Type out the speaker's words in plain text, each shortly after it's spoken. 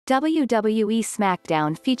WWE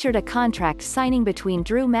SmackDown featured a contract signing between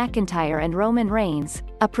Drew McIntyre and Roman Reigns,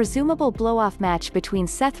 a presumable blow-off match between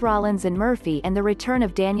Seth Rollins and Murphy, and the return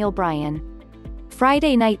of Daniel Bryan.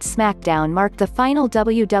 Friday Night SmackDown marked the final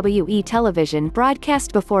WWE television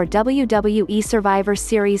broadcast before WWE Survivor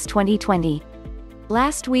Series 2020.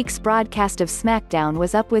 Last week's broadcast of SmackDown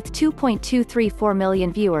was up with 2.234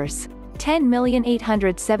 million viewers.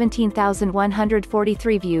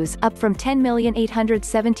 10,817,143 views, up from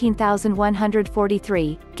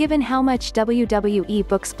 10,817,143. Given how much WWE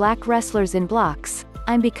books black wrestlers in blocks,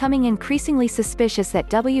 I'm becoming increasingly suspicious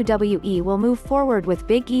that WWE will move forward with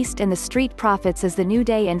Big East and the Street Profits as the New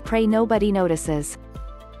Day and pray nobody notices.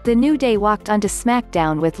 The New Day walked onto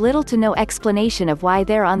SmackDown with little to no explanation of why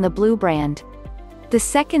they're on the blue brand. The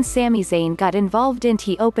second Sami Zayn got involved in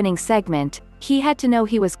the opening segment, he had to know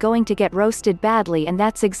he was going to get roasted badly, and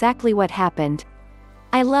that's exactly what happened.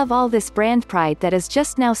 I love all this brand pride that is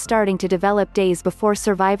just now starting to develop days before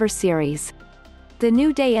Survivor Series. The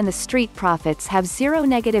New Day and the Street Profits have zero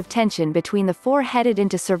negative tension between the four headed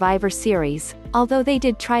into Survivor Series, although they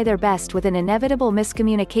did try their best with an inevitable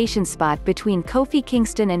miscommunication spot between Kofi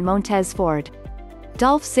Kingston and Montez.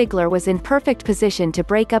 Dolph Ziggler was in perfect position to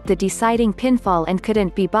break up the deciding pinfall and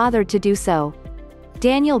couldn't be bothered to do so.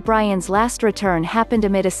 Daniel Bryan's last return happened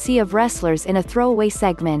amid a sea of wrestlers in a throwaway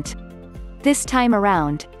segment. This time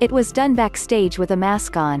around, it was done backstage with a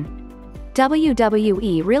mask on.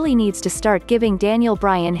 WWE really needs to start giving Daniel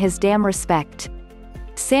Bryan his damn respect.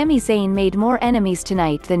 Sami Zayn made more enemies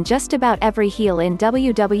tonight than just about every heel in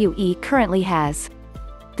WWE currently has.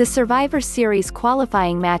 The Survivor Series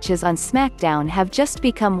qualifying matches on SmackDown have just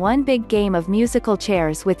become one big game of musical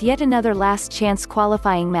chairs, with yet another last chance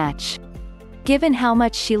qualifying match. Given how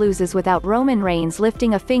much she loses without Roman Reigns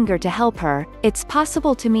lifting a finger to help her, it's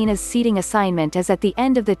possible Tamina's seating assignment is at the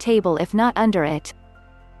end of the table if not under it.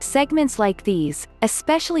 Segments like these,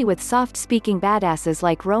 especially with soft-speaking badasses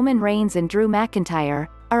like Roman Reigns and Drew McIntyre,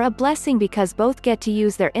 are a blessing because both get to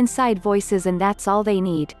use their inside voices, and that's all they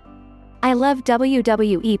need. I love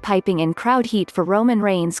WWE piping in crowd heat for Roman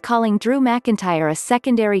Reigns calling Drew McIntyre a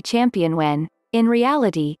secondary champion when, in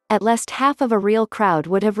reality, at least half of a real crowd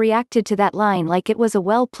would have reacted to that line like it was a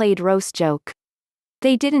well-played roast joke.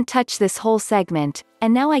 They didn't touch this whole segment,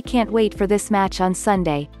 and now I can't wait for this match on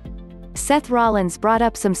Sunday. Seth Rollins brought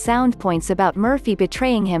up some sound points about Murphy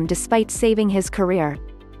betraying him despite saving his career.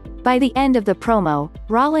 By the end of the promo,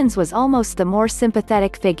 Rollins was almost the more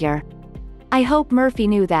sympathetic figure. I hope Murphy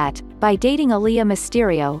knew that, by dating Aalyah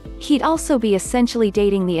Mysterio, he'd also be essentially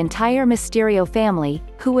dating the entire Mysterio family,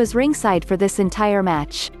 who was ringside for this entire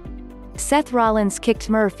match. Seth Rollins kicked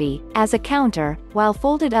Murphy, as a counter, while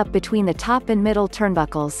folded up between the top and middle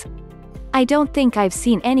turnbuckles. I don't think I've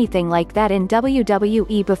seen anything like that in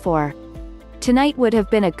WWE before. Tonight would have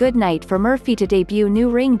been a good night for Murphy to debut new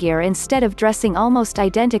ring gear instead of dressing almost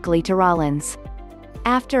identically to Rollins.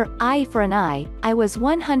 After Eye for an Eye, I was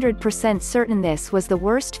 100% certain this was the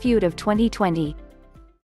worst feud of 2020.